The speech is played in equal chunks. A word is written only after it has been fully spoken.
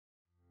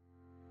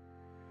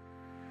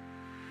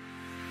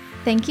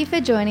Thank you for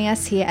joining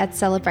us here at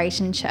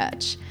Celebration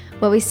Church,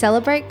 where we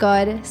celebrate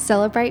God,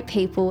 celebrate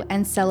people,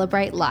 and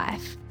celebrate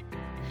life.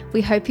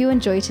 We hope you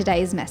enjoy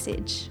today's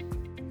message.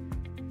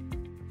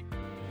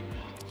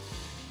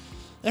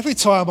 Every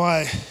time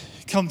I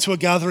come to a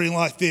gathering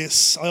like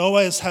this, I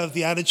always have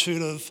the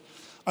attitude of,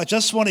 I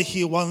just want to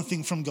hear one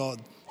thing from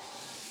God.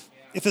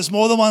 If there's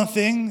more than one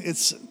thing,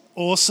 it's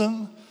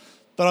awesome,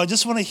 but I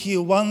just want to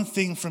hear one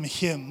thing from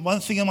Him, one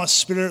thing in my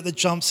spirit that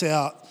jumps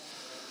out.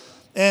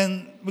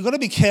 And we've got to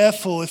be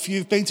careful, if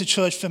you've been to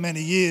church for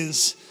many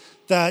years,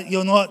 that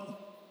you're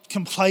not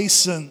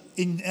complacent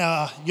in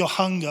your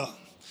hunger.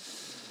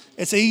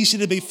 It's easy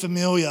to be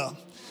familiar.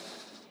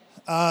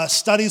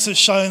 Studies have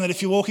shown that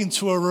if you walk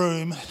into a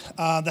room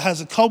that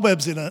has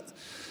cobwebs in it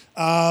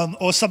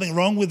or something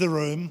wrong with the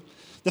room,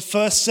 the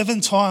first 7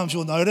 times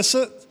you'll notice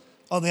it,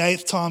 on the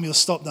 8th time you'll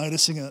stop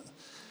noticing it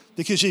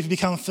because you've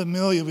become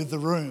familiar with the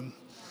room.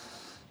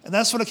 And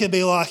that's what it can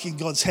be like in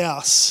God's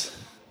house.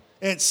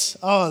 It's,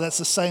 that's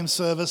the same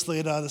service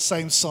leader, the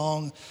same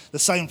song, the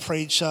same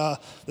preacher,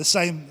 the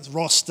same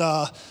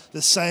roster,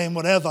 the same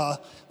whatever.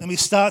 And we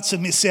start to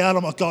miss out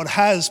on what God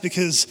has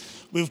because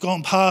we've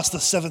gone past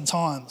the 7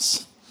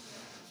 times.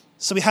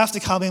 So we have to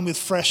come in with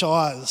fresh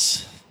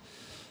eyes.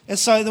 And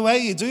so the way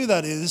you do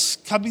that is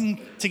coming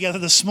together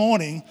this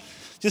morning,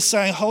 just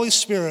saying, Holy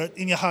Spirit,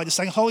 in your heart, just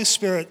saying, Holy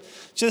Spirit,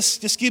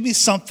 just give me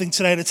something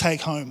today to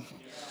take home.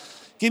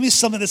 Give me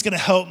something that's going to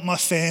help my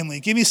family.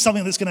 Give me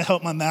something that's going to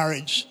help my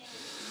marriage.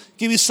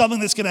 Give me something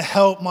that's going to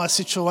help my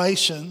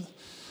situation.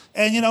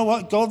 And you know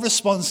what? God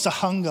responds to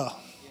hunger.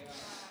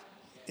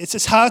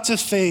 It's hard to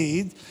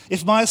feed.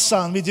 If my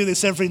son, we do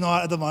this every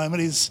night at the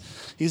moment,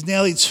 he's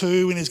nearly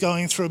 2 and he's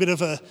going through a bit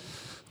of a,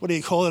 what do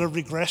you call it, a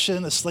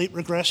regression, a sleep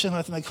regression,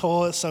 I think they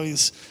call it. So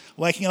he's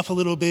waking up a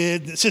little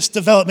bit. It's just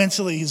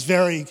developmentally, he's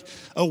very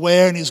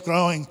aware and he's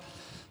growing.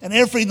 And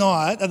every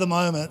night at the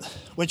moment,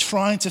 we're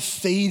trying to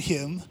feed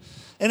him.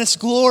 And it's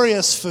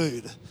glorious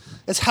food.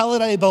 It's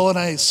Halliday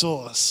Bolognese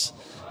sauce.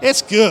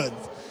 It's good.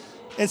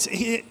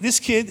 This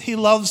kid, he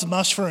loves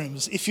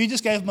mushrooms. If you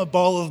just gave him a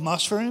bowl of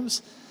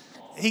mushrooms,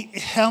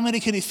 how many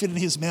can he fit in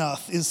his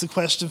mouth is the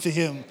question for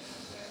him.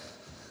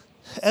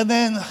 And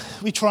then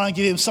we try and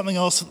give him something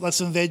else, like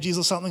some veggies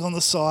or something on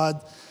the side.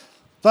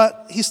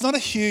 But he's not a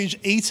huge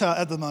eater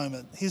at the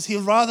moment.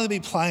 He'd rather be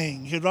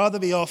playing. He'd rather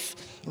be off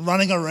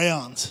running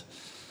around.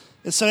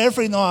 And so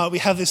every night we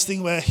have this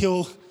thing where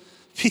he'll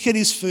pick at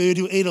his food,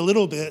 he'll eat a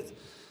little bit,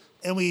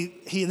 and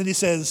then he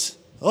says,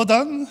 all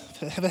done?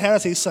 How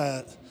does he say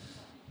it?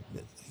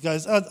 He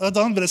goes, all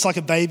done, but it's like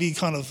a baby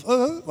kind of,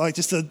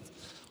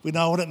 we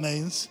know what it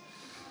means.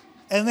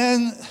 And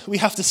then we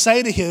have to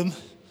say to him,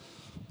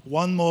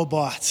 one more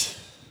bite.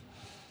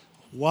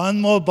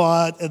 One more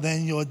bite, and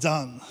then you're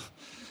done.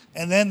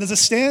 And then there's a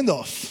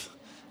standoff.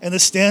 And the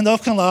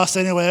standoff can last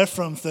anywhere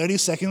from 30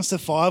 seconds to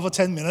 5 or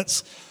 10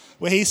 minutes,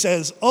 where he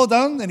says, all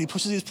done, and he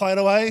pushes his plate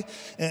away,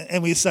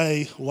 and we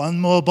say,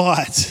 one more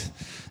bite.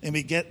 And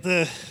we get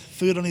the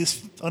food on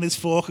his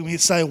fork, and we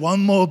say, one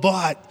more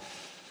bite.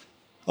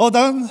 All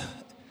done.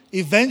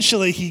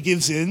 Eventually he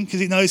gives in, because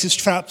he knows he's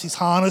trapped, he's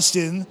harnessed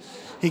in,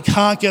 he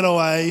can't get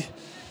away.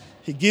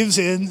 He gives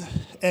in,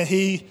 and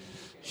he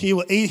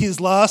will eat his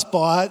last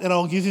bite, and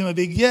I'll give him a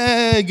big,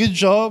 yeah, good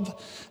job.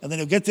 And then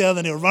he'll get down,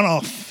 and he'll run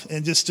off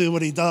and just do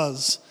what he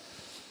does.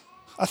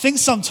 I think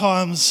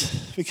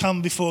sometimes we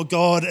come before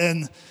God,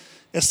 and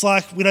it's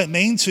like we don't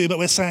mean to, but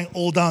we're saying,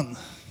 all done.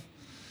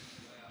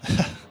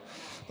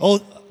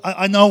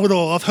 I know it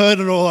all. I've heard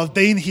it all. I've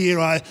been here.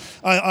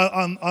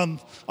 I'm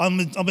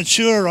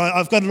mature.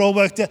 I've got it all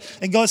worked out.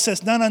 And God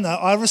says, no.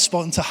 I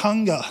respond to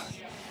hunger.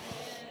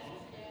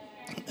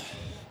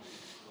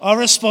 I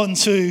respond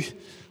to,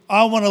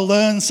 I want to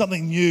learn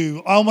something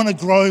new. I want to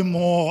grow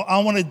more. I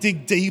want to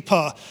dig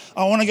deeper.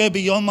 I want to go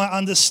beyond my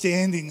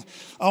understanding.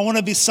 I want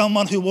to be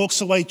someone who walks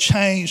away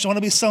changed. I want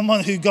to be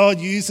someone who God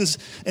uses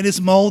and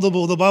is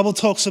moldable. The Bible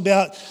talks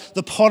about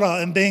the potter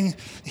and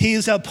He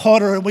is our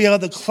potter and we are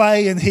the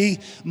clay, and He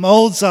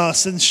molds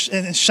us and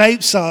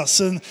shapes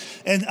us.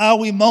 And are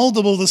we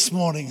moldable this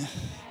morning?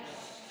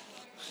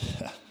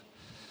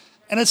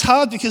 And it's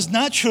hard because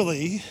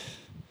naturally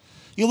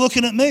you're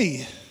looking at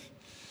me.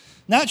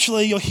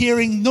 Naturally, you're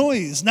hearing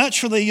noise.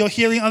 Naturally, you're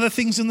hearing other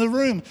things in the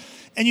room.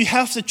 And you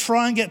have to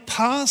try and get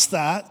past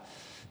that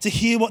to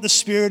hear what the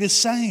Spirit is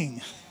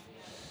saying.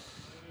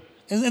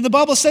 And the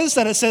Bible says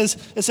that. It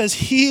says,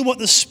 hear what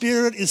the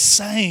Spirit is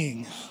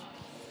saying.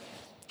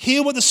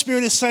 Hear what the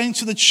Spirit is saying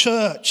to the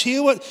church.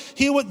 Hear what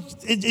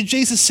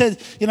Jesus said,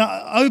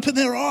 open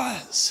their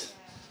eyes.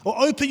 Or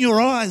open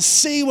your eyes.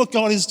 See what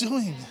God is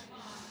doing.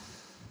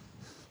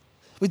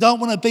 We don't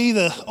want to be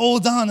the all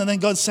done and then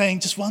God's saying,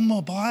 just one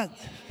more bite.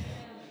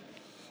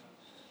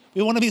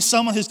 We want to be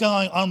someone who's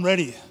going, I'm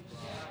ready.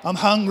 I'm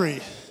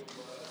hungry.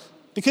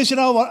 Because you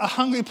know what? A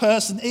hungry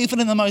person, even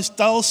in the most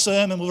dull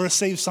sermon, will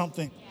receive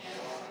something.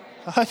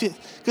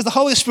 Because the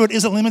Holy Spirit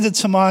isn't limited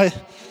to my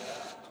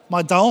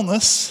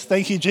dullness.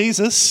 Thank you,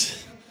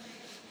 Jesus.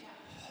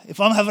 If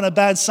I'm having a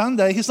bad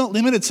Sunday, He's not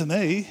limited to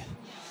me.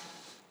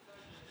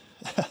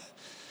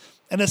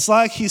 And it's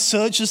like he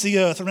searches the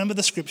earth. Remember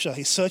the scripture.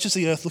 He searches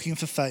the earth looking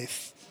for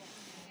faith.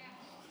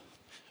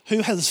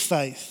 Who has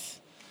faith?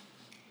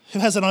 Who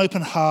has an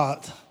open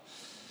heart?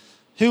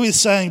 Who is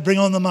saying, bring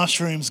on the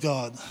mushrooms,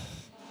 God?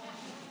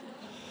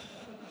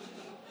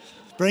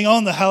 Bring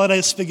on the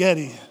holiday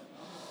spaghetti.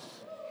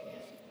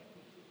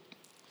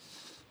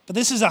 But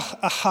this is a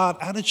heart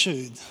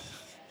attitude.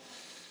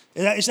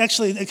 It's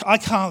actually, I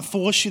can't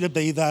force you to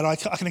be that. I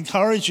can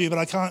encourage you, but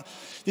I can't.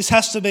 This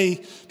has to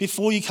be,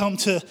 before you come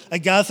to a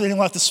gathering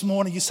like this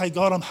morning, you say,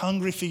 God, I'm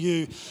hungry for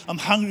you. I'm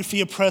hungry for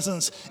your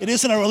presence. It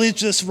isn't a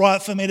religious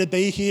right for me to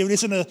be here. It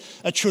isn't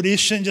a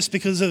tradition just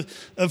because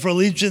of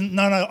religion.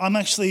 No, I'm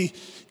actually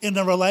in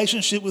a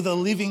relationship with a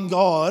living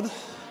God,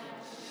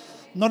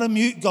 not a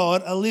mute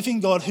God, a living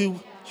God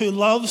who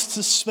loves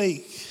to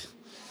speak.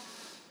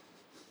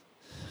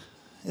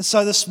 And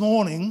so this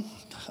morning,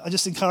 I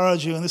just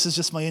encourage you, and this is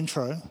just my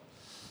intro,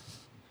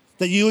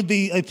 that you would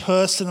be a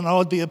person and I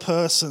would be a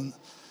person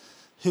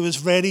who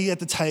is ready at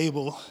the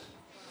table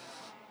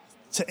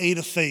to eat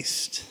a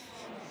feast.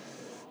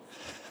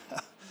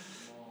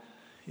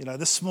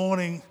 This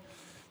morning,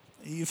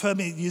 you've heard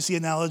me use the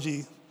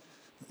analogy,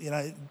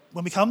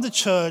 when we come to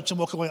church and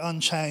walk away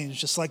unchanged,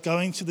 just like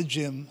going to the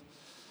gym,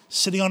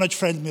 sitting on a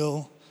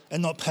treadmill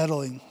and not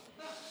pedaling.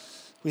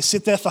 We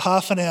sit there for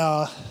half an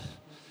hour,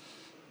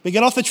 we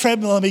get off the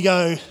treadmill and we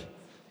go,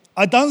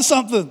 I've done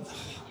something.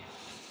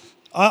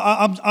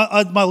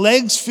 My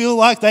legs feel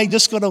like they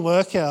just got a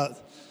workout.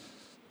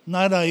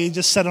 No, you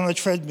just sat on a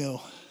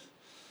treadmill.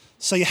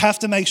 So you have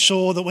to make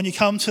sure that when you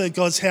come to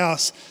God's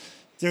house,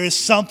 there is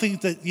something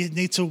that you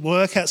need to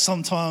work at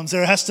sometimes.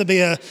 There has to be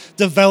a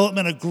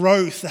development, a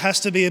growth. There has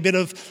to be a bit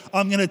of,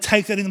 I'm going to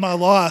take that into my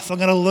life. I'm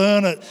going to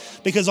learn it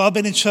because I've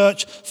been in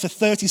church for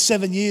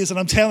 37 years and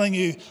I'm telling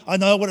you, I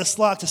know what it's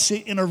like to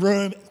sit in a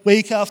room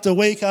week after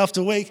week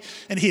after week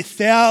and hear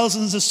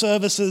thousands of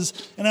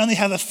services and only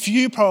have a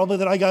few probably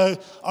that I go,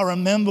 I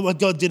remember what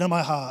God did in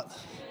my heart.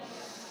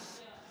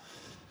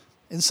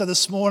 And so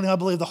this morning, I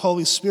believe the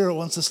Holy Spirit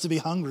wants us to be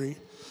hungry.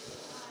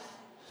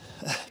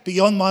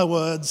 Beyond my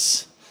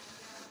words.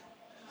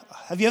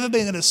 Have you ever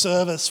been in a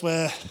service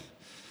where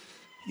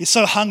you're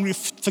so hungry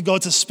for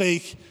God to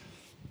speak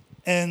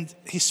and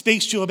he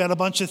speaks to you about a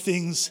bunch of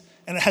things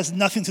and it has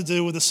nothing to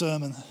do with the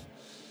sermon?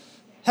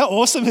 How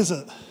awesome is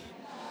it?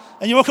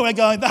 And you walk away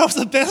going, that was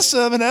the best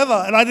sermon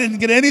ever and I didn't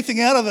get anything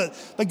out of it,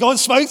 but God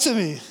spoke to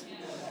me.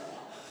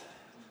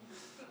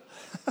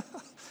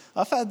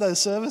 I've had those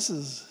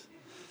services.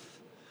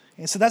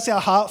 And so that's our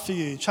heart for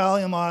you.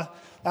 Charlie and I,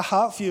 our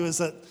heart for you is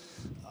that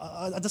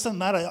it doesn't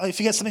matter. If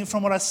you get something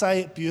from what I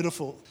say,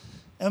 beautiful.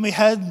 And we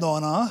had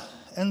Nonna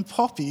and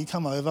Poppy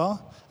come over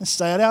and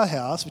stay at our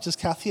house, which is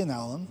Kathy and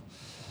Alan.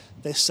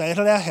 They stayed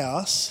at our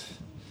house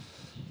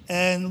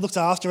and looked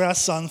after our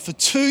son for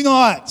 2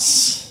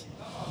 nights.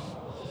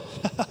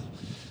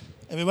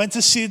 And we went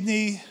to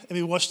Sydney and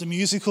we watched a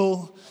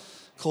musical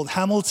called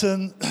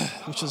Hamilton,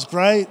 which was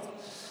great.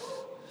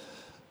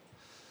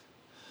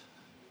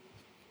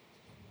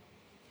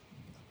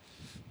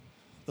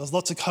 There was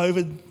lots of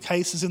COVID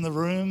cases in the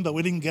room, but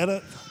we didn't get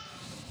it.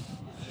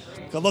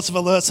 Got lots of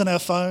alerts on our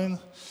phone.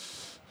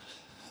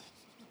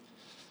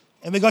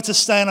 And we got to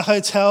stay in a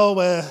hotel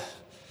where,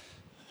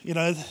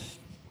 it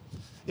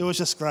was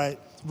just great.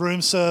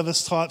 Room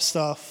service type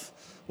stuff.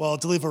 Well,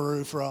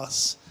 Deliveroo for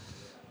us.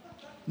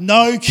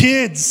 No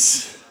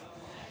kids.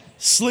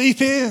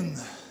 Sleep in.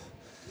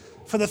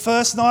 For the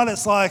first night,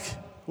 it's like,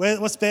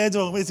 what's Bear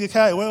doing? Is he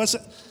okay? You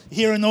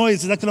hear a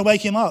noise. Is that going to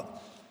wake him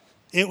up?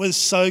 It was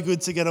so good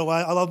to get away.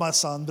 I love my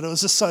son, but it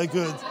was just so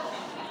good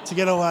to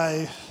get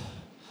away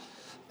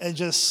and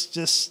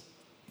just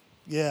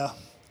went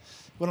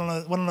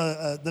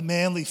on the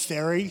Manly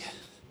Ferry.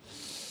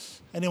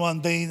 Anyone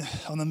been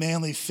on the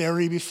Manly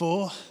Ferry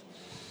before?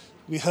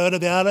 We heard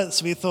about it,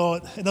 so we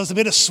thought, and there was a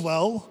bit of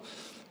swell,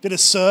 a bit of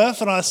surf,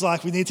 and I was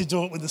like, we need to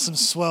do it with some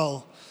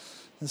swell.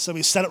 And so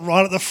we sat it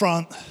right at the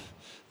front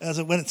as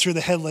it went through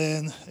the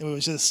headland. It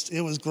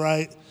was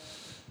great.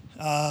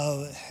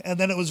 And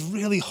then it was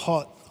really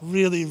hot,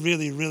 really,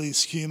 really, really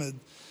humid.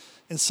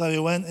 And so we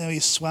went and we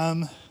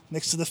swam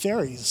next to the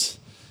ferries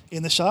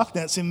in the shark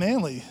nets in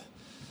Manly.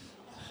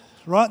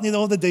 Right near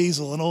all the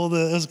diesel and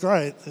it was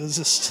great. It was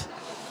just...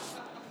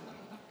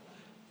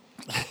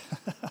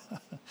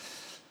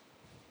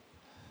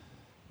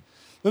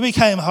 When we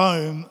came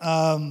home,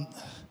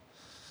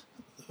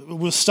 we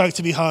were stoked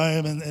to be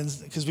home and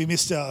because we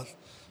missed our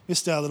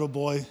little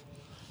boy.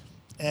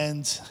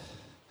 And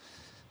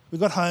we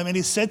got home and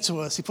he said to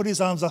us, he put his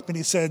arms up and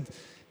he said,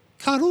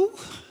 cuddle?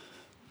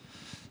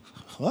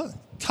 What?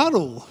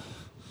 Cuddle.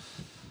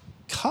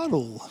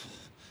 Cuddle.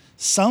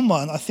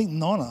 Someone, I think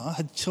Nonna,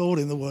 had told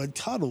him the word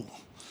cuddle.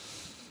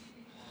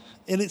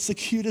 And it's the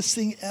cutest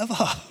thing ever.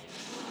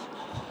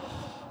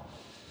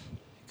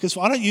 Because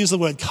I don't use the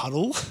word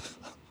cuddle.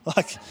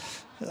 I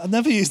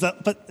never use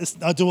that, but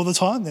I do all the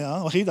time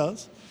now, or he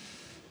does.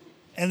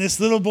 And this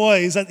little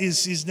boy,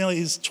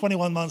 he's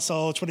 21 months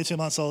old, 22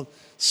 months old,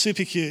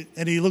 super cute.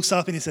 And he looks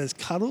up and he says,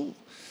 cuddle?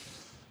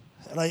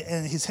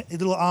 And his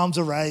little arms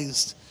are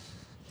raised.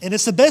 And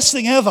it's the best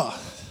thing ever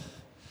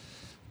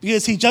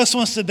because he just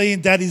wants to be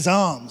in daddy's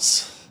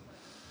arms.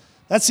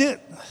 That's it.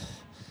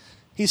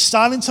 He's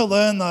starting to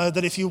learn, though,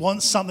 that if you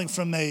want something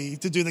from me,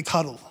 to do the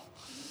cuddle.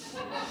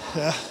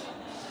 Yeah.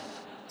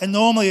 And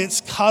normally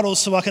it's cuddle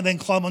so I can then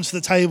climb onto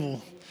the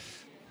table.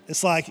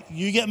 It's like,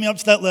 you get me up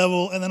to that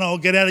level and then I'll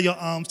get out of your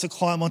arms to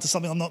climb onto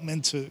something I'm not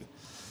meant to.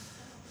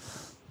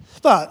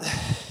 But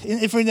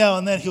every now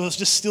and then he'll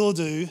just still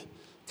do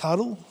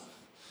cuddle.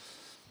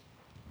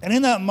 And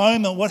in that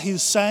moment, what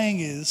he's saying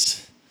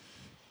is,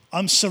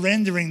 I'm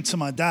surrendering to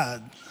my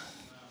dad.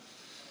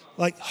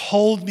 Like,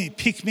 hold me,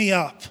 pick me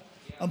up.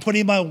 I'm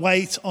putting my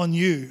weight on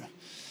you.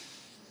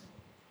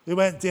 We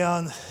went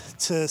down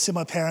to see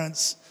my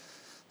parents,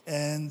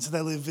 and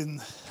they live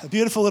in a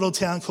beautiful little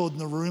town called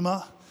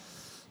Narooma.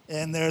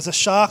 And there's a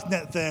shark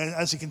net there, and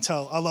as you can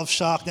tell, I love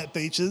shark net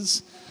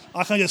beaches.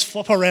 I can just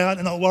flop around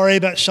and not worry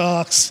about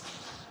sharks,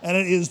 and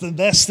it is the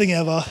best thing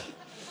ever.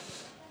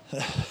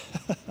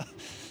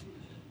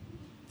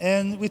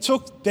 And we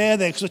took Bear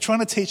there because we're trying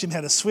to teach him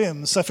how to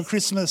swim. So for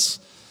Christmas,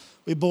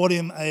 we bought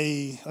him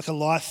a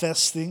life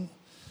vest thing,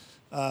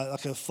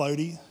 like a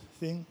floaty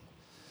thing.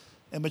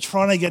 And we're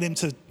trying to get him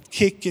to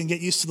kick and get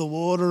used to the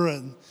water.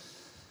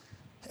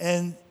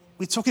 And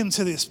we took him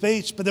to this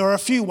beach, but there were a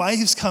few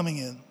waves coming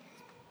in.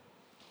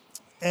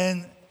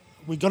 And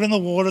we got in the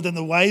water, then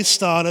the waves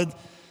started,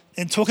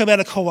 and talk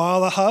about a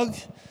koala hug.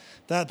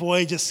 That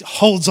boy just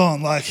holds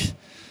on,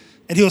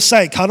 and he'll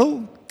say,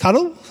 cuddle,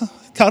 cuddle,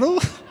 cuddle.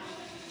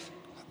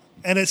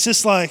 And it's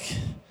just like,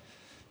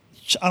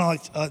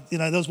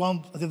 there was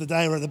one the other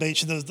day we were at the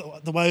beach and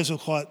the waves were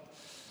quite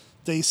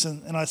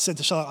decent. And I said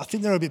to Charlotte, I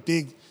think they're a bit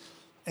big.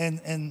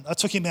 And I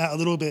took him out a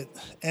little bit.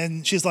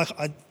 And she's like,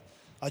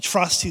 I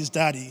trust his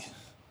daddy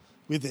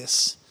with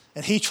this.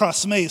 And he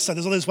trusts me. So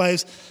there's all these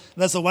waves.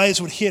 And as the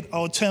waves would hit, I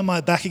would turn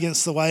my back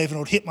against the wave and it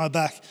would hit my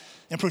back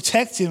and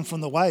protect him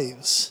from the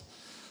waves.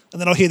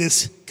 And then I'll hear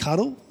this,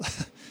 cuddle,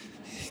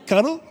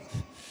 cuddle.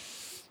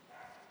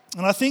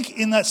 And I think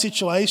in that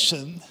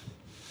situation,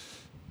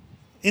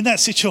 he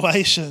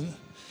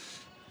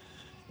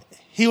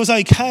was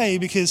okay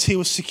because he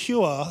was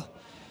secure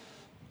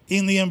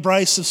in the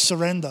embrace of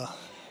surrender.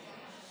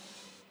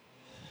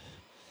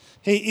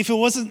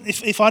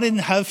 If I didn't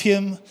have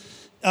him,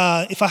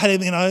 if I had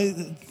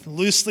him,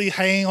 loosely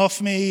hanging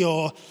off me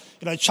or,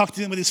 chucked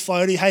him with his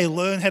floaty, hey,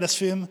 learn how to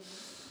swim,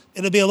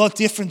 it'd be a lot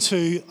different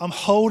to I'm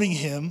holding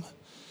him,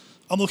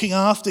 I'm looking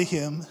after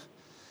him,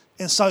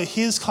 and so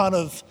his kind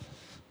of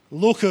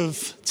look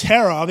of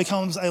terror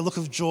becomes a look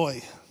of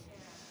joy.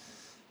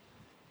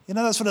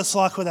 That's what it's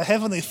like with our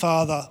Heavenly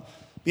Father.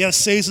 We have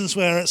seasons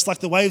where it's like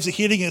the waves are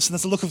hitting us and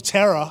there's a look of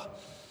terror.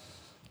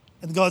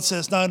 And God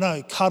says,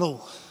 no,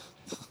 cuddle.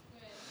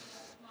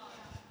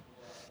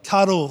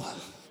 Cuddle.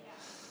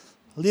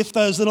 Lift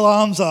those little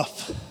arms up.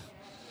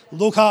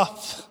 Look up.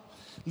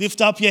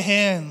 Lift up your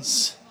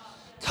hands.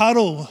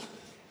 Cuddle.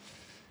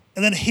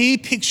 And then he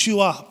picks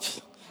you up.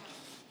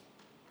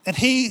 And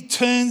he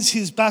turns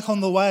his back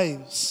on the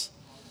waves.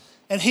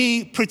 And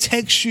he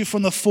protects you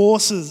from the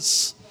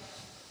forces.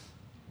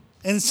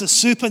 And it's a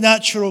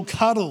supernatural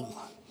cuddle.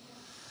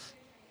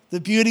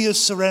 The beauty of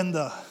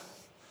surrender.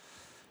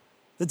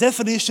 The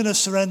definition of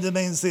surrender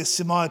means this,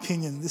 in my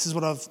opinion. This is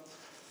what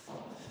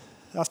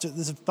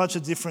there's a bunch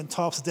of different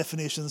types of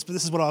definitions, but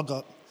this is what I've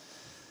got.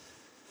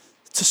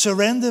 To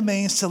surrender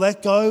means to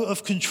let go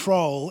of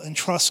control and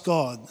trust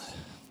God.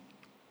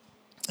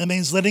 It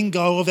means letting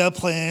go of our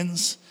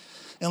plans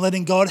and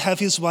letting God have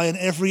his way in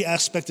every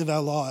aspect of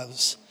our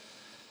lives,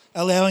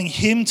 allowing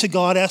him to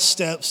guide our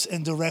steps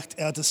and direct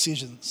our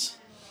decisions.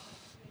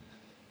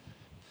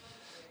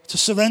 To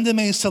surrender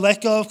means to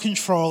let go of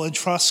control and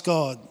trust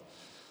God,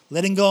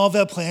 letting go of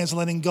our plans and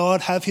letting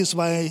God have his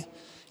way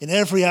in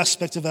every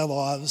aspect of our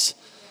lives,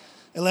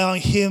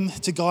 allowing him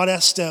to guide our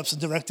steps and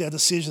direct our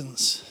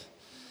decisions.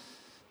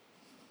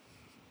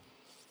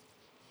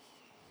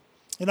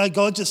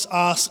 God just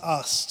asks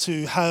us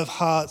to have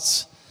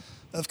hearts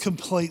of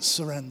complete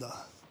surrender.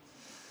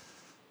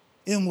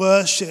 In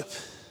worship,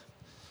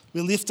 we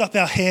lift up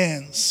our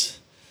hands,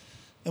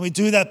 and we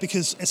do that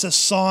because it's a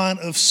sign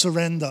of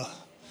surrender.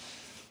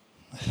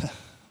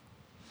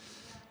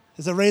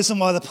 There's a reason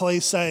why the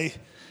police say,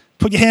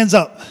 put your hands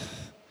up,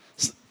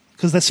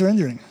 because they're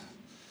surrendering.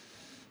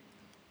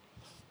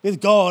 With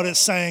God, it's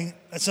saying,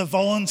 it's a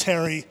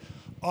voluntary,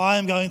 I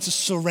am going to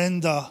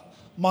surrender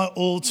my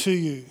all to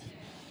you.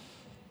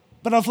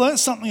 But I've learned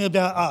something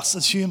about us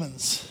as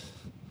humans.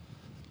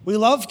 We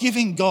love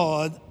giving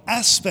God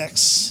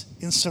aspects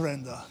in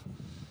surrender.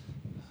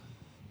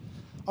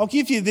 I'll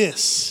give you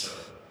this,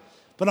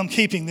 but I'm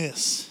keeping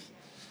this.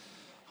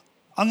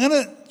 I'm going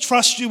to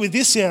trust you with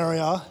this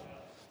area,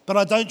 but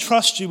I don't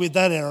trust you with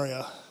that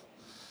area.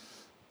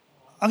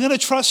 I'm going to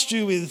trust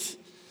you with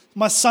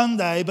my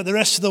Sunday, but the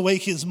rest of the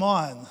week is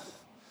mine.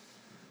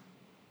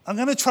 I'm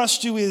going to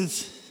trust you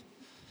with,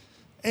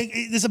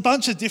 there's a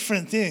bunch of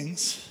different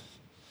things,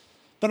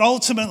 but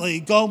ultimately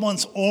God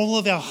wants all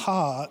of our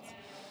heart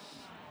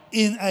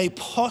in a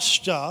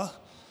posture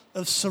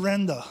of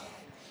surrender.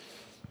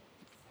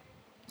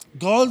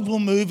 God will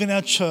move in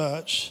our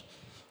church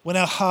when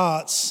our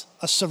hearts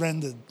are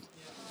surrendered.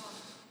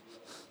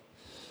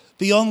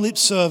 Beyond lip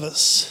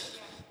service,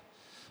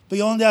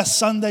 beyond our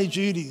Sunday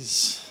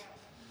duties,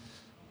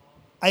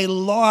 a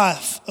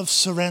life of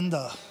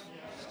surrender,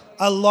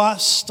 a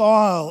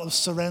lifestyle of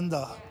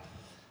surrender.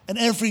 And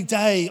every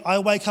day I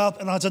wake up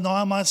and I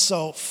deny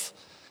myself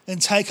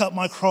and take up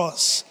my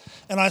cross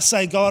and I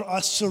say, God, I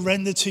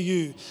surrender to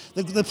you.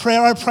 The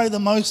prayer I pray the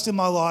most in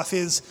my life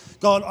is,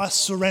 God, I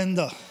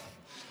surrender.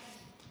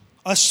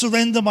 I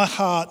surrender my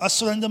heart. I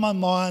surrender my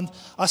mind.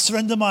 I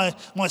surrender my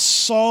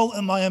soul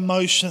and my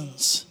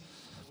emotions.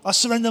 I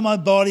surrender my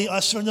body. I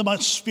surrender my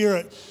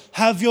spirit.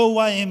 Have your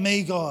way in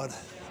me, God.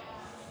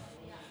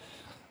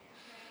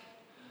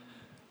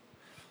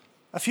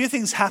 A few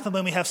things happen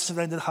when we have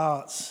surrendered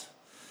hearts.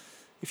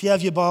 If you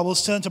have your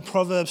Bibles, turn to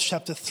Proverbs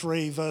chapter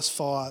 3, verse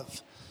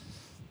 5.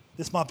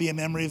 This might be a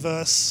memory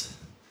verse,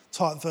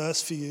 type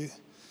verse for you.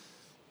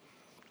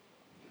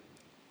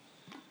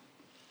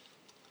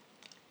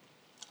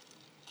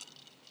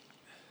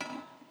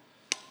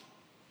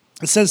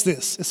 It says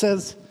this. It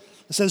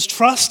says,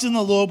 trust in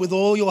the Lord with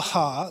all your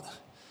heart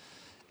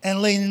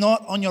and lean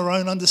not on your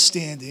own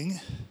understanding.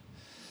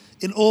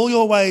 In all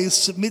your ways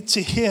submit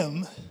to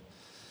him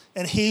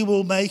and he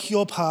will make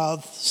your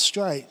path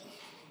straight.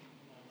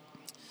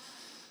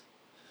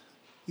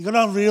 You've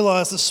got to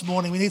realize this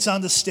morning, we need to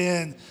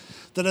understand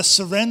that a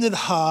surrendered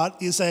heart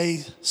is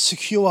a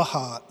secure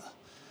heart.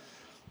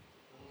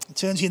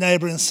 Turn to your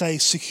neighbour and say,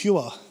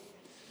 secure.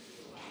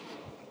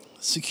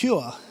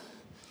 Secure.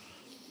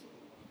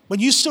 When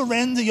you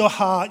surrender your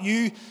heart,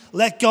 you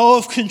let go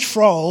of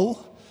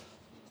control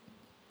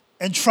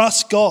and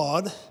trust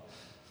God,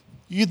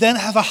 you then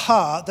have a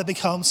heart that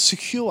becomes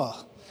secure.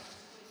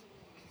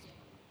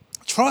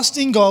 Trust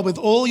in God with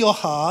all your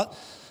heart.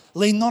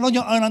 Lean not on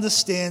your own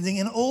understanding.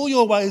 In all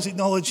your ways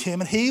acknowledge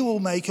him and he will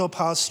make your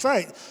path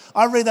straight.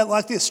 I read that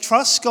like this.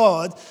 Trust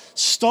God.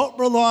 Stop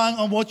relying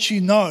on what you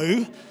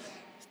know.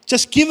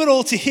 Just give it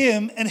all to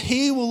him and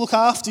he will look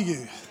after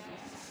you.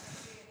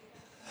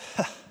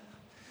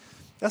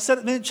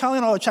 Charlie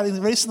and I were chatting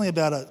recently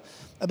about it,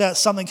 about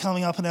something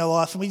coming up in our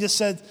life. And I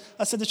said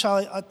to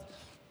Charlie,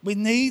 we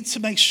need to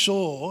make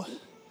sure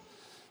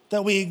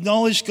that we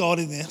acknowledge God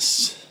in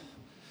this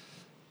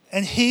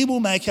and he will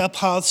make our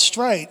path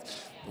straight.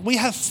 We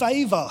have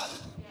favour.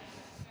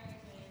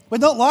 We're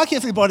not like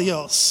everybody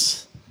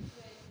else.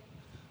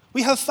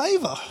 We have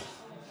favour.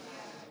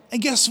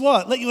 And guess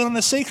what? Let you in on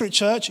a secret,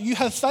 church. You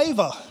have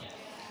favour.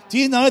 Do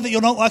you know that you're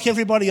not like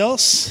everybody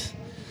else?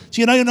 Do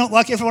you know you're not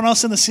like everyone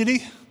else in the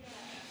city?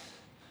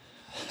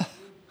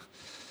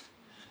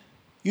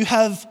 You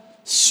have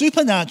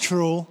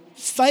supernatural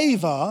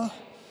favour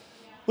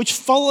which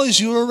follows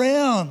you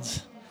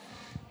around.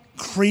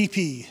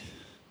 Creepy.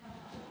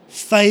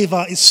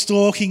 Favour is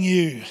stalking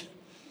you.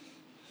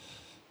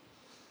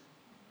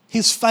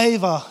 His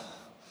favour,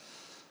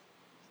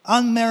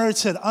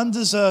 unmerited,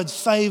 undeserved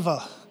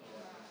favour,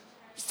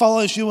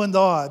 follows you and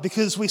I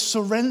because we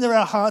surrender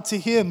our heart to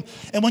him.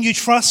 And when you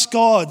trust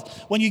God,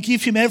 when you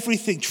give him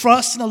everything,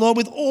 trust in the Lord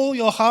with all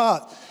your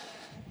heart,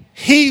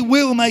 he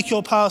will make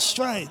your path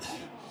straight.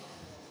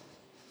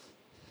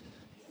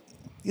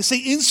 You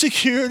see,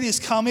 insecurities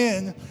come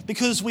in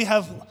because we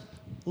have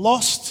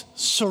lost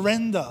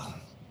surrender.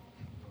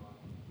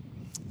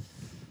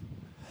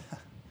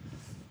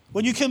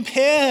 When you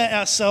compare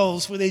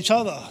ourselves with each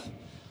other,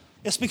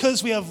 it's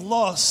because we have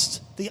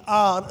lost the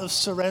art of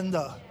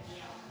surrender.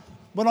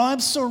 When I'm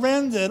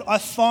surrendered, I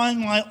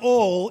find my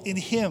all in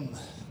him.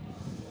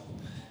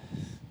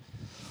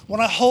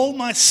 When I hold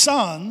my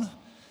son,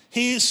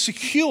 he is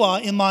secure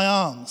in my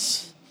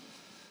arms.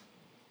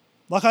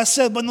 Like I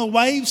said, when the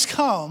waves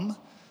come,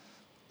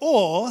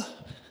 or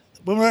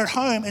when we're at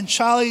home and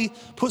Charlie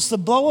puts the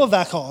blower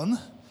vac on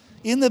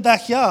in the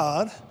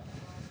backyard,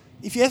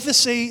 if you ever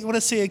want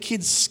to see a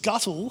kid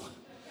scuttle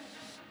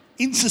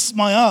into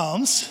my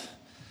arms,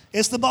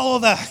 it's the blower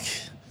vac.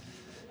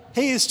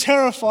 He is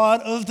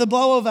terrified of the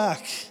blower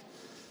vac.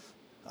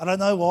 I don't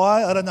know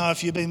why. I don't know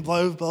if you've been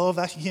blower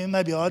vacuuming him.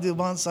 Maybe I did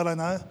once. I don't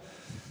know.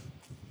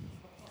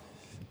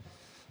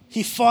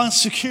 He finds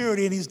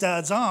security in his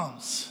dad's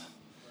arms.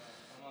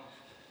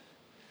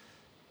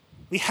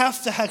 We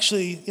have to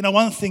actually,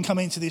 one thing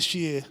coming into this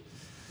year,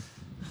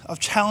 I've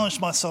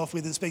challenged myself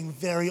with is being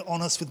very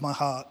honest with my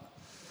heart.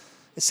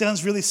 It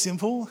sounds really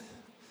simple,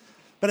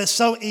 but it's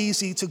so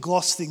easy to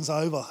gloss things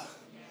over.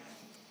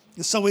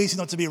 It's so easy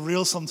not to be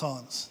real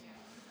sometimes.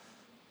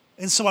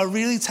 And so I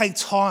really take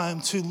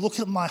time to look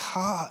at my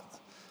heart.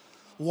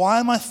 Why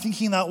am I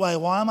thinking that way?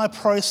 Why am I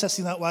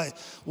processing that way?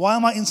 Why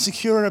am I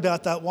insecure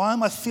about that? Why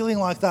am I feeling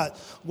like that?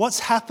 What's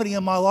happening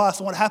in my life?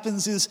 And what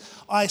happens is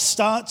I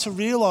start to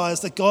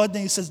realize that God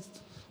needs to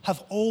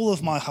have all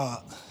of my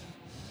heart.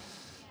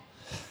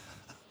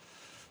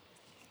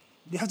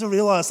 You have to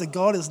realize that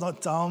God is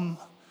not dumb.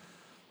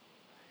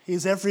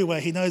 He's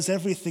everywhere. He knows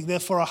everything.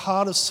 Therefore, a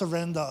heart of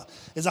surrender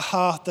is a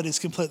heart that is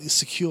completely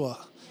secure.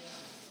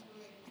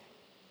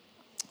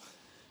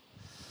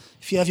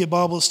 If you have your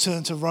Bibles,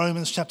 turn to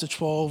Romans chapter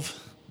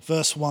 12,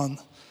 verse 1.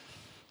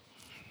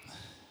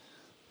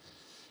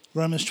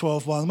 Romans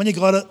 12:1. When you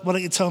got it, why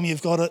don't you tell me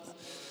you've got it?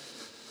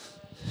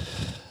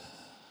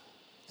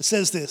 It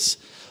says this,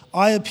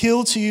 I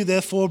appeal to you,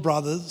 therefore,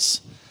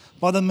 brothers,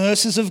 by the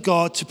mercies of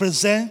God, to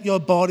present your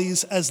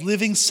bodies as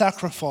living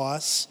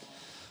sacrifice,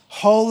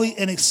 holy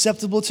and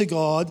acceptable to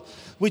God,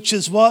 which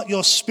is what?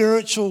 Your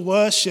spiritual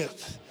worship.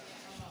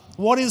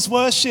 What is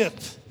worship?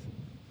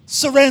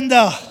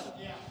 Surrender.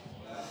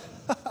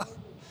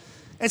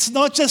 It's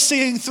not just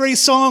singing 3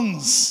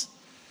 songs.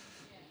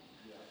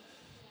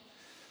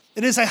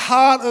 It is a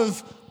heart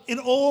of, in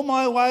all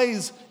my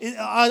ways,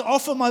 I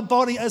offer my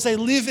body as a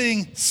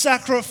living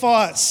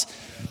sacrifice,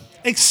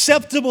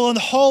 acceptable and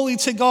holy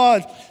to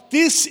God.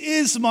 This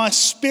is my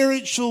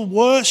spiritual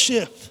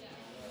worship.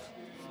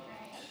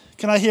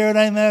 Can I hear an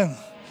amen?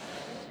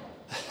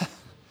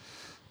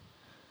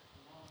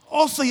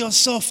 Offer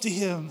yourself to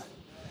Him.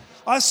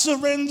 I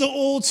surrender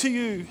all to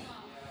you.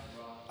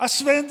 I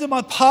surrender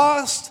my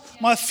past,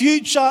 my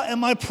future,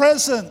 and my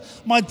present,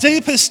 my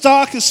deepest,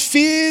 darkest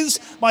fears,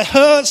 my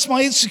hurts,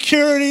 my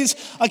insecurities.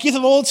 I give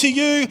them all to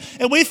you.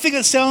 And we think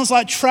it sounds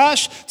like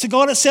trash. To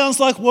God, it sounds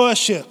like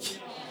worship.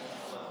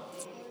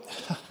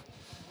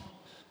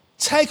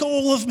 Take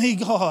all of me,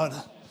 God.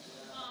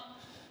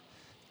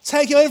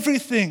 Take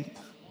everything.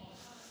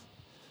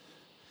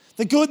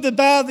 The good, the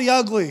bad, the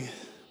ugly.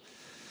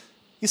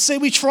 You see,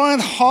 we try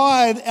and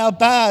hide our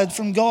bad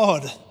from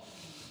God.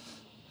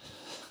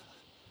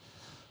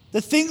 The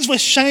things we're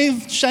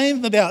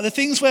shamed about, the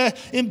things we're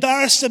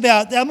embarrassed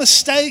about, our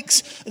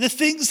mistakes, the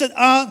things that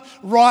aren't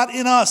right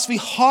in us, we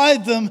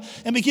hide them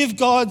and we give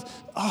God,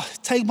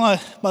 take my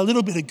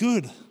little bit of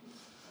good.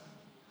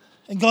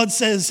 And God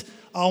says,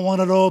 I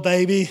want it all,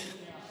 baby.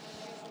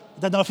 I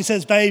don't know if He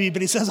says baby,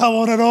 but He says, I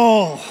want it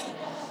all.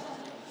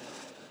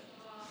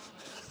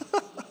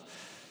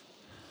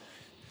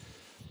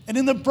 And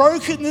in the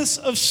brokenness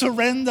of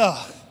surrender,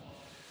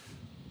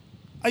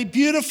 a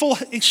beautiful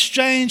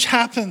exchange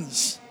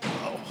happens.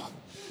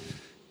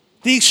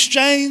 The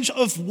exchange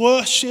of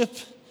worship,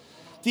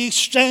 the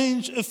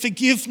exchange of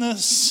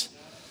forgiveness,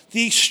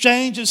 the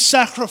exchange of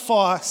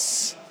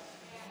sacrifice.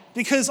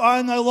 Because I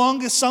am no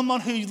longer someone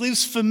who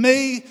lives for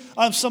me,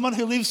 I'm someone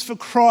who lives for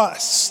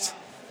Christ.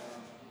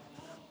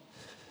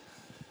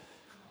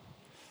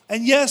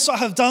 And yes, I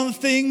have done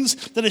things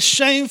that are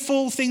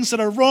shameful, things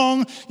that are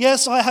wrong.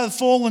 Yes, I have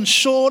fallen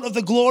short of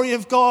the glory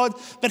of God,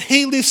 but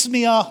He lifts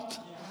me up.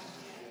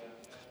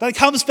 But it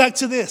comes back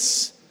to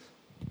this.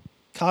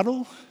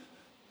 Cuddle.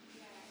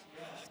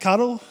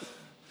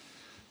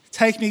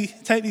 Take me,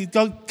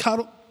 go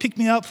cuddle, pick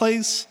me up,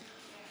 please.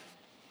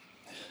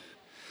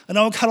 I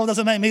know a cuddle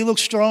doesn't make me look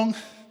strong,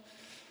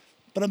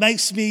 but it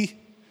makes me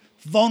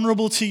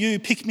vulnerable to you.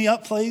 Pick me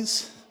up,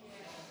 please.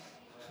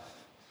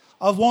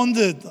 I've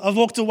wandered, I've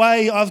walked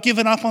away, I've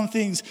given up on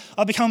things,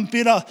 I've become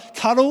bitter.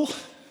 Cuddle.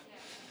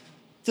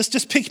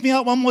 Just pick me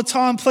up one more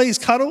time, please,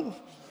 cuddle.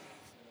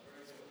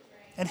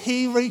 And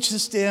He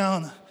reaches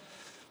down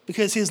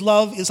because His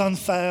love is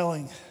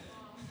unfailing.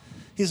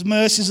 His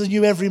mercies are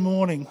new every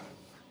morning.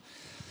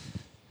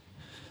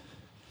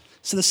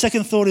 So the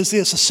second thought is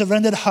this: a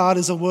surrendered heart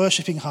is a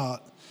worshipping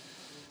heart.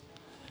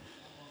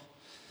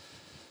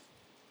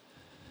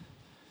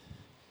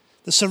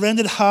 The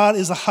surrendered heart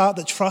is a heart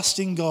that trusts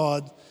in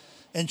God,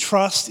 and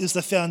trust is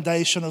the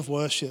foundation of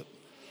worship.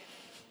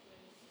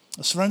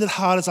 A surrendered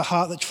heart is a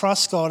heart that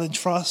trusts God, and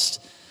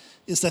trust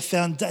is the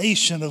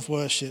foundation of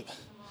worship.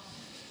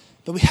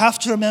 But we have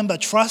to remember,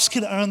 trust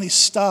can only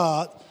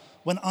start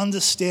when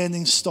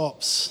understanding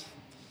stops.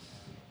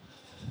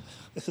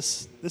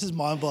 This is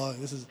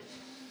mind-blowing.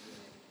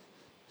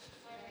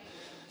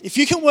 If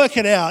you can work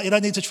it out, you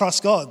don't need to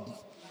trust God.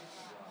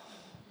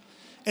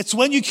 It's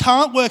when you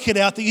can't work it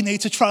out that you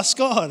need to trust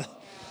God.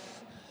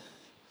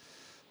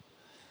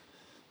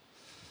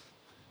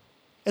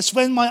 It's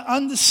when my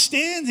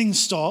understanding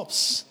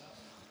stops.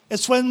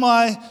 It's when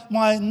my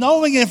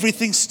knowing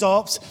everything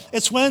stops.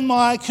 It's when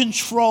my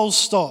control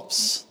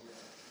stops.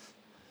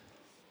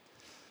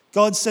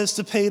 God says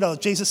to Peter,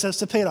 Jesus says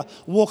to Peter,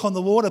 walk on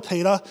the water,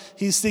 Peter.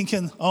 He's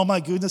thinking, oh my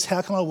goodness,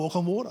 how can I walk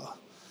on water?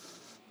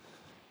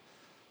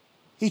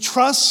 He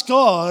trusts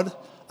God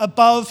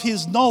above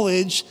his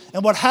knowledge,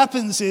 and what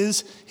happens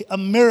is a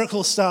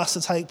miracle starts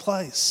to take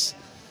place.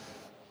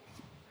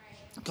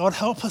 God,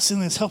 help us in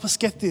this. Help us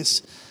get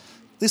this.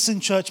 Listen,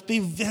 church, be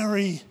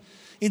very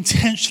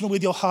intentional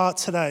with your heart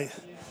today.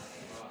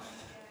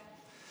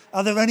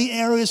 Are there any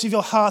areas of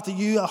your heart that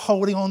you are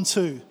holding on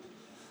to?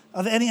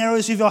 Are there any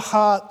areas of your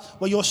heart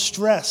where you're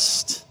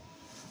stressed?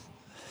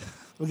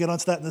 We'll get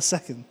onto that in a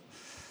second.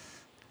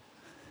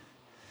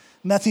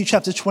 Matthew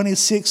chapter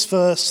 26,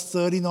 verse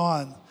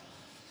 39.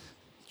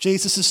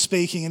 Jesus is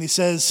speaking and he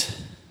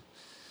says,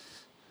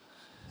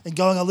 and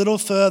going a little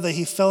further,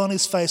 he fell on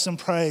his face and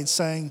prayed,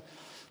 saying,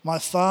 my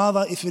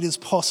Father, if it is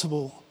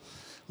possible,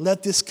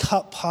 let this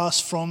cup pass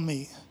from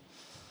me.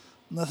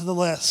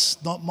 Nevertheless,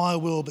 not my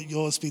will, but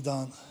yours be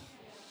done.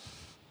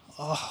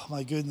 Oh,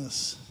 my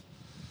goodness.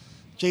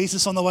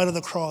 Jesus on the way to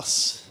the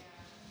cross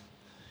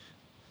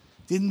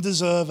didn't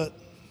deserve it.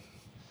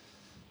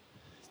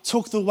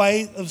 took the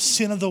weight of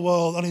sin of the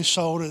world on his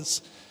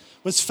shoulders,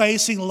 was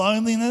facing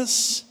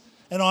loneliness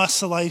and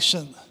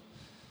isolation.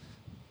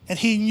 And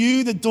he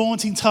knew the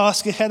daunting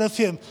task ahead of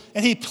him.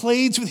 And he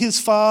pleads with his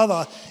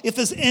Father, if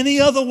there's any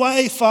other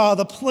way,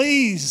 Father,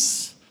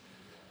 please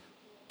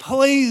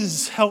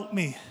help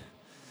me.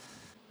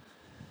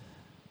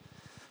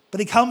 But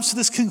he comes to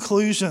this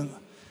conclusion,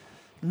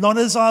 not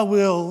as I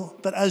will,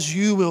 but as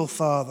you will,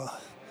 Father.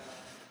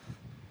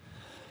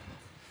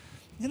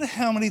 You know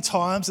how many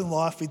times in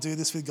life we do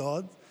this with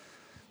God?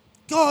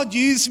 God,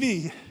 use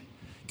me.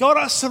 God,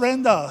 I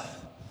surrender.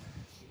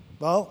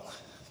 Well,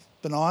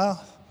 Benaiah,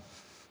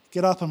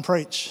 get up and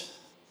preach.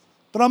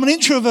 But I'm an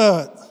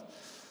introvert.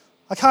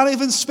 I can't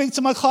even speak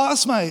to my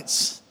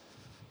classmates.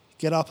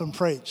 Get up and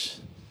preach.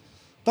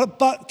 But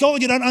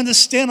God, you don't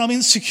understand. I'm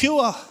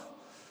insecure.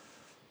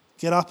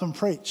 Get up and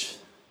preach.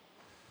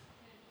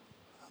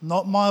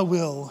 Not my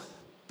will,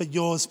 but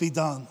yours be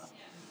done.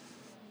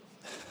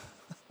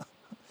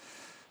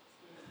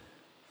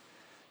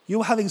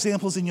 You'll have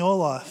examples in your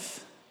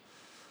life.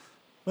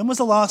 When was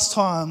the last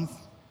time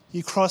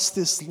you crossed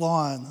this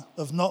line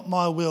of not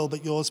my will,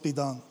 but yours be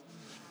done?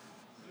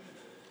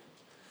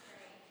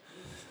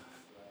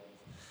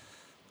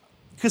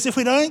 Because if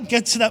we don't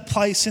get to that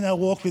place in our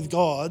walk with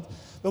God,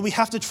 where we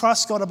have to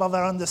trust God above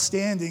our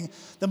understanding,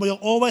 then we'll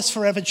always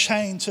forever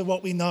chained to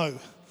what we know.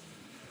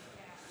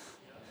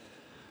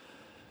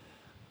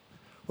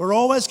 We're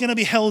always going to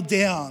be held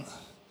down.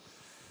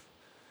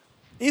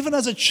 Even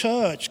as a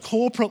church,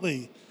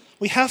 corporately,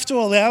 we have to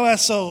allow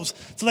ourselves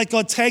to let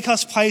God take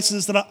us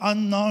places that are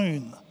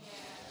unknown,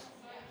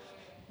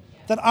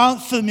 that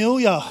aren't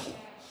familiar,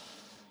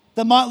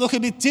 that might look a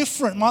bit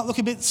different, might look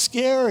a bit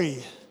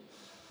scary.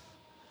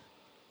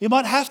 You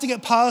might have to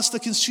get past the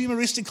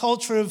consumeristic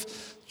culture of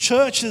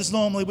churches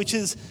normally, which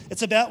is,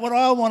 it's about what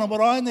I want and what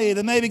I need.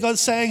 And maybe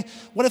God's saying,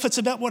 what if it's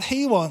about what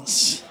he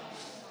wants?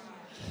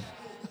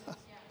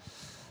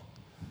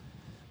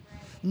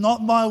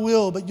 Not my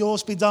will, but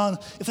yours be done.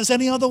 If there's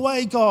any other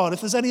way, God, if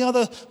there's any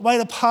other way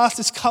to pass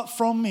this cup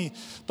from me,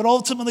 but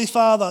ultimately,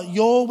 Father,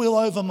 your will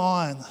over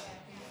mine.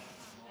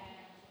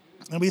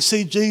 And we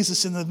see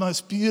Jesus in the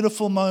most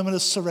beautiful moment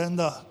of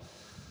surrender.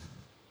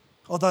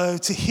 Although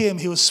to him,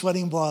 he was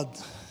sweating blood.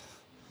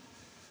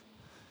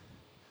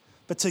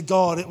 But to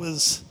God, it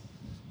was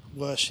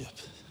worship.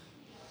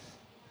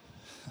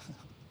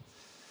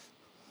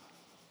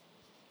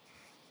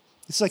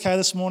 Is this okay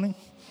this morning?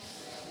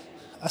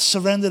 A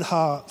surrendered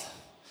heart.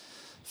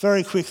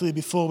 Very quickly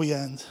before we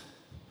end.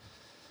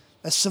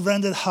 A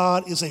surrendered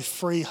heart is a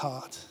free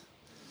heart.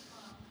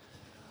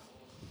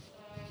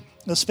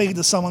 I was speaking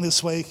to someone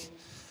this week,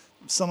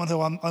 someone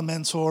who I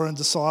mentor and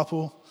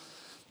disciple.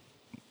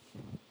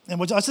 And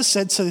I just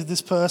said to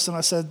this person, I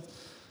said,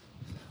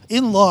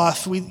 in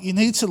life, you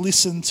need to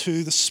listen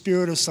to the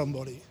spirit of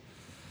somebody.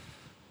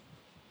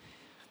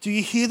 Do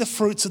you hear the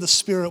fruits of the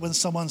Spirit when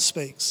someone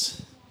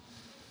speaks?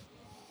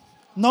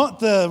 Not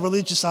the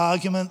religious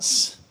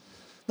arguments,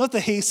 not the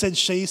he said,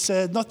 she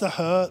said, not the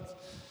hurt.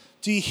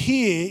 Do you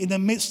hear in the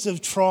midst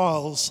of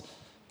trials,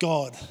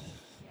 God?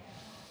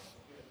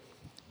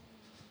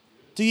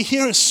 Do you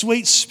hear a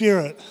sweet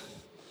spirit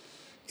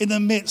in the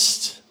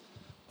midst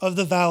of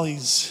the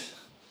valleys?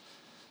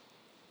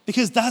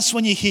 Because that's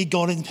when you hear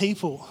God in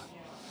people.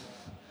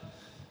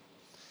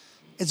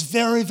 It's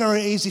very,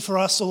 very easy for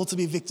us all to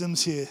be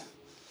victims here.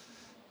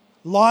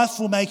 Life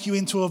will make you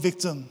into a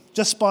victim,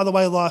 just by the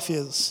way life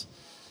is.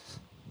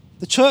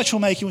 The church will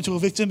make you into a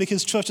victim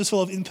because church is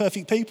full of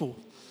imperfect people.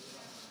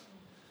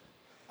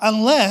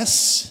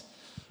 Unless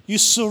you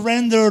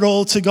surrender it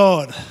all to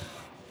God.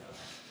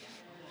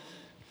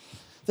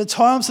 The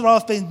times that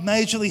I've been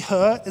majorly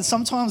hurt, and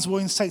sometimes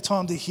wounds take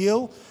time to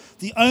heal,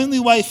 the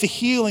only way for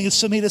healing is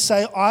for me to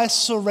say, I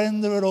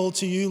surrender it all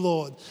to you,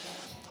 Lord.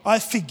 I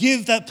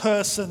forgive that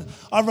person.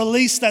 I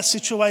release that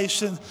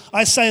situation.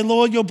 I say,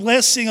 Lord, your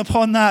blessing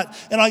upon that.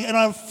 And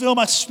I feel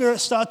my spirit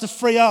start to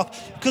free up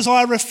because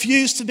I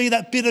refuse to be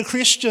that bitter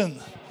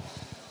Christian.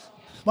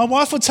 My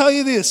wife will tell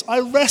you this. I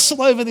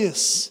wrestle over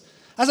this.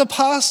 As a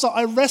pastor,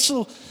 I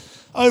wrestle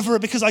over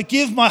it because I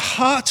give my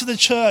heart to the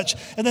church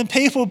and then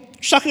people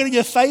chuck it in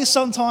your face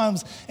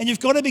sometimes. And you've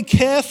got to be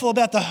careful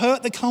about the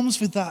hurt that comes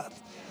with that.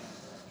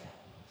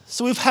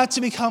 So we've had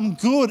to become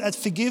good at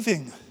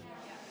forgiving.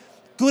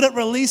 Good at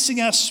releasing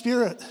our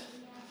spirit.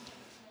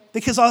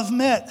 Because I've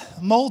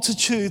met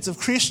multitudes of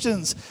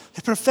Christians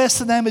who profess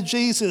the name of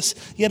Jesus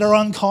yet are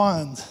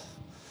unkind.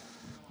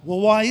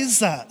 Well, why is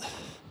that?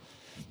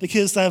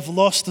 Because they've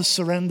lost the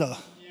surrender.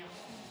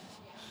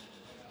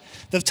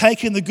 They've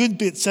taken the good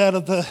bits out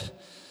of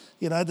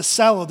the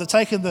salad. They've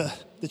taken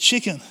the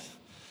chicken,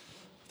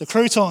 the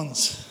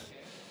croutons.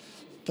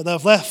 But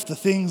they've left the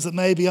things that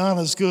maybe aren't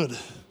as good.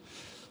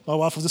 My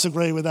wife will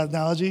disagree with that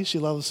analogy. She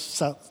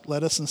loves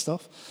lettuce and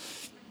stuff.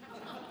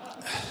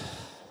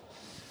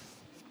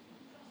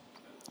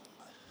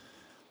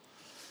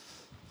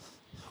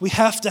 We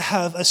have to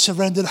have a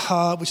surrendered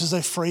heart, which is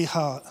a free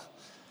heart.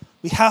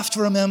 We have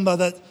to remember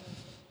that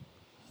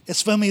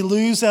it's when we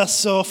lose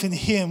ourselves in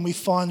Him, we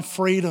find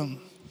freedom.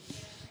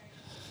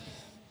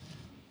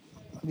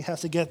 We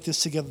have to get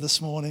this together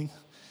this morning.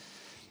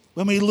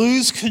 When we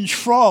lose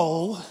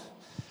control,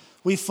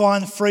 we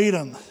find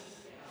freedom.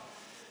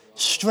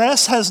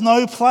 Stress has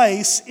no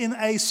place in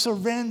a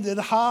surrendered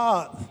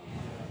heart.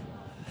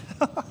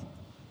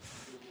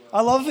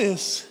 I love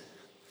this.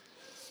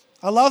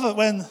 I love it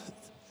when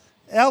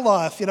our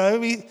life,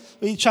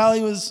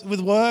 Charlie was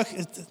with work.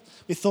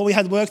 We thought we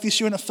had work this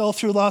year and it fell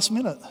through last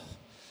minute.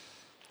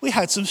 We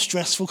had some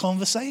stressful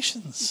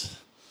conversations.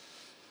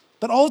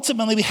 But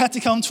ultimately, we had to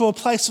come to a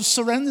place of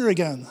surrender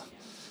again.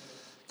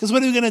 Because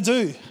what are we going to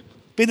do?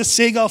 Be the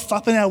seagull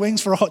flapping our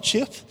wings for a hot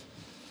chip?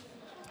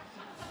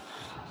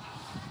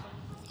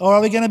 Or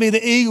are we going to be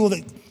the eagle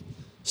that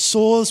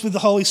soars with the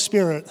Holy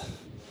Spirit?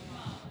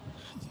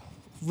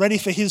 Ready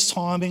for his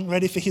timing,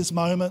 ready for his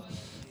moment,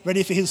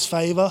 ready for his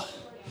favour.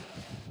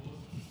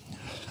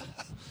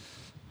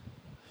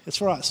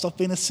 It's right, stop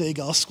being a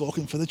seagull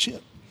squawking for the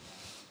chip.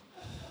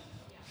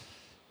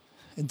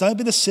 And don't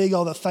be the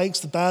seagull that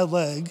fakes the bad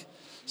leg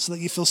so that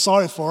you feel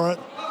sorry for it,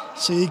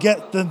 so you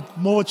get the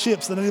more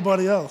chips than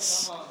anybody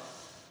else.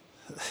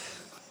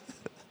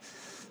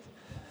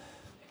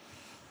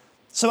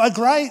 So a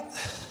great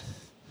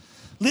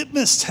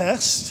litmus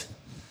test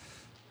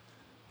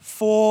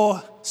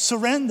for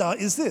surrender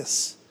is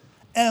this: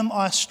 am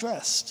I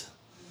stressed?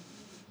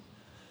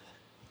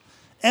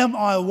 Am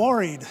I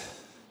worried?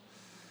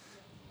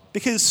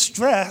 Because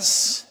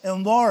stress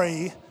and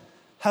worry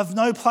have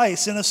no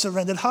place in a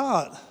surrendered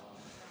heart.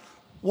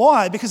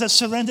 Why? Because a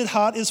surrendered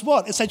heart is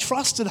what? It's a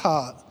trusted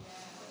heart.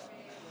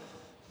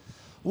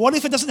 What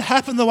if it doesn't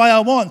happen the way I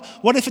want?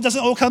 What if it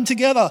doesn't all come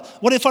together?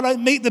 What if I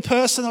don't meet the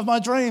person of my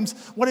dreams?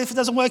 What if it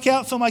doesn't work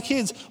out for my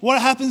kids?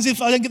 What happens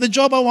if I don't get the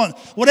job I want?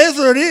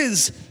 Whatever it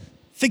is,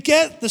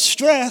 forget the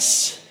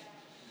stress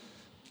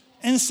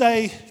and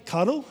say,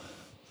 cuddle.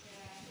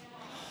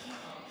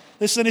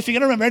 Listen, if you're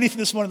going to remember anything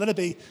this morning, let it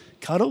be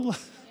cuddle.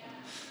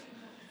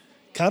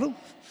 Cuddle.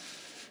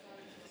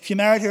 If you're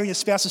married here and your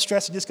spouse is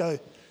stressed, you just go,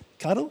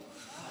 cuddle.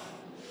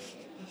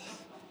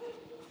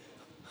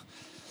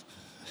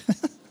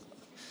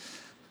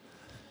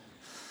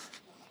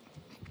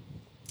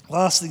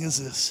 Last thing is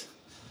this: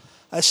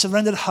 a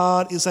surrendered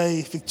heart is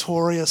a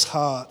victorious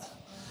heart.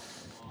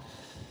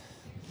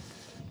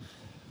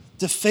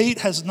 Defeat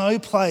has no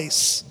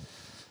place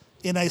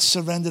in a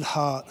surrendered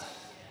heart.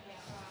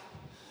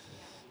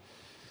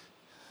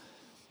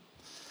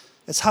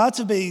 It's hard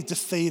to be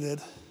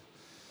defeated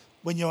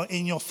when you're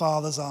in your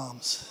Father's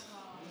arms.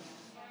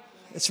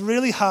 It's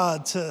really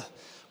hard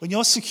when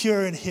you're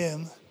secure in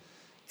Him,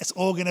 it's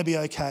all going to be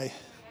okay.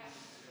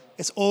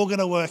 It's all going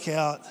to work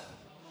out.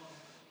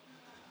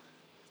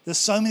 There's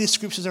so many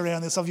scriptures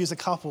around this. I've used a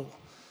couple.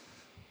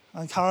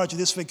 I encourage you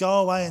this week,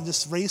 go away and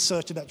just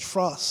research about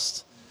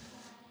trust.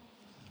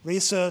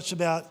 Research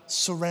about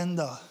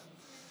surrender.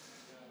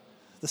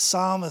 The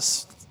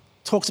psalmist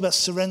talks about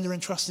surrender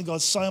and trusting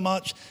God so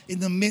much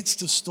in the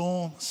midst of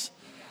storms.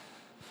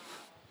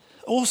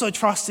 Also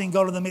trusting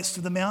God in the midst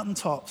of the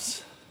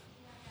mountaintops.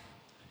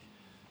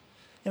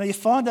 You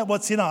find out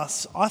what's in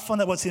us. I find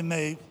out what's in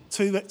me,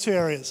 two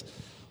areas.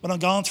 When I'm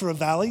going through a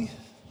valley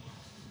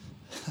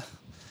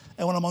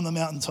and when I'm on the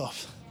mountaintop.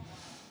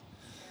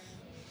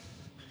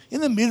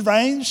 In the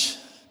mid-range,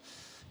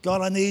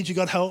 God, I need you,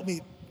 God, help me.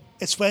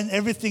 It's when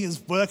everything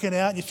is working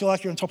out and you feel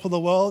like you're on top of the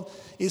world,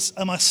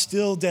 am I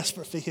still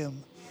desperate for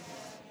Him?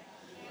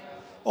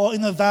 Or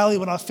in the valley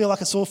when I feel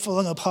like it's all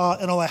falling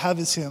apart and all I have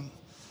is Him.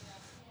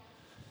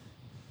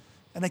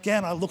 And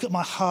again, I look at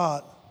my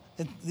heart,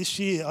 and this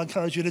year I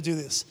encourage you to do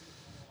this.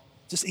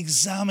 Just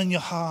examine your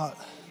heart.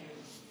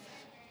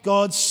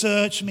 God,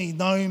 search me,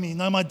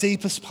 know my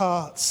deepest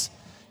parts.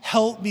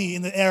 Help me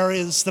in the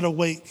areas that are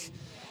weak.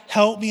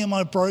 Help me in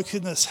my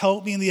brokenness.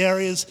 Help me in the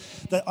areas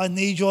that I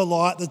need your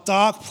light, the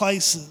dark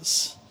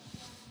places.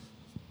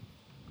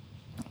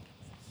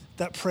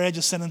 That prayer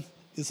just sent in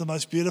is the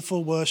most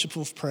beautiful,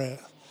 worshipful prayer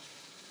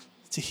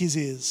to His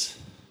ears.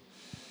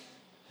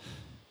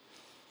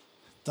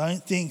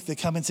 Don't think that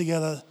coming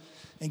together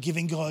and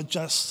giving God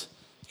just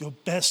your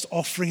best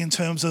offering in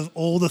terms of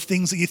all the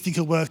things that you think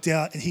are worked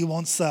out and He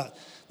wants that.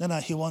 No,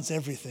 He wants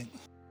everything.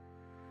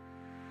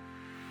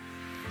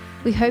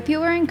 We hope you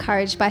were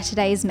encouraged by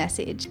today's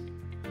message.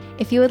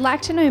 If you would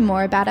like to know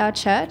more about our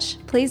church,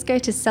 please go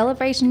to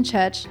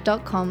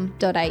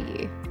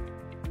celebrationchurch.com.au.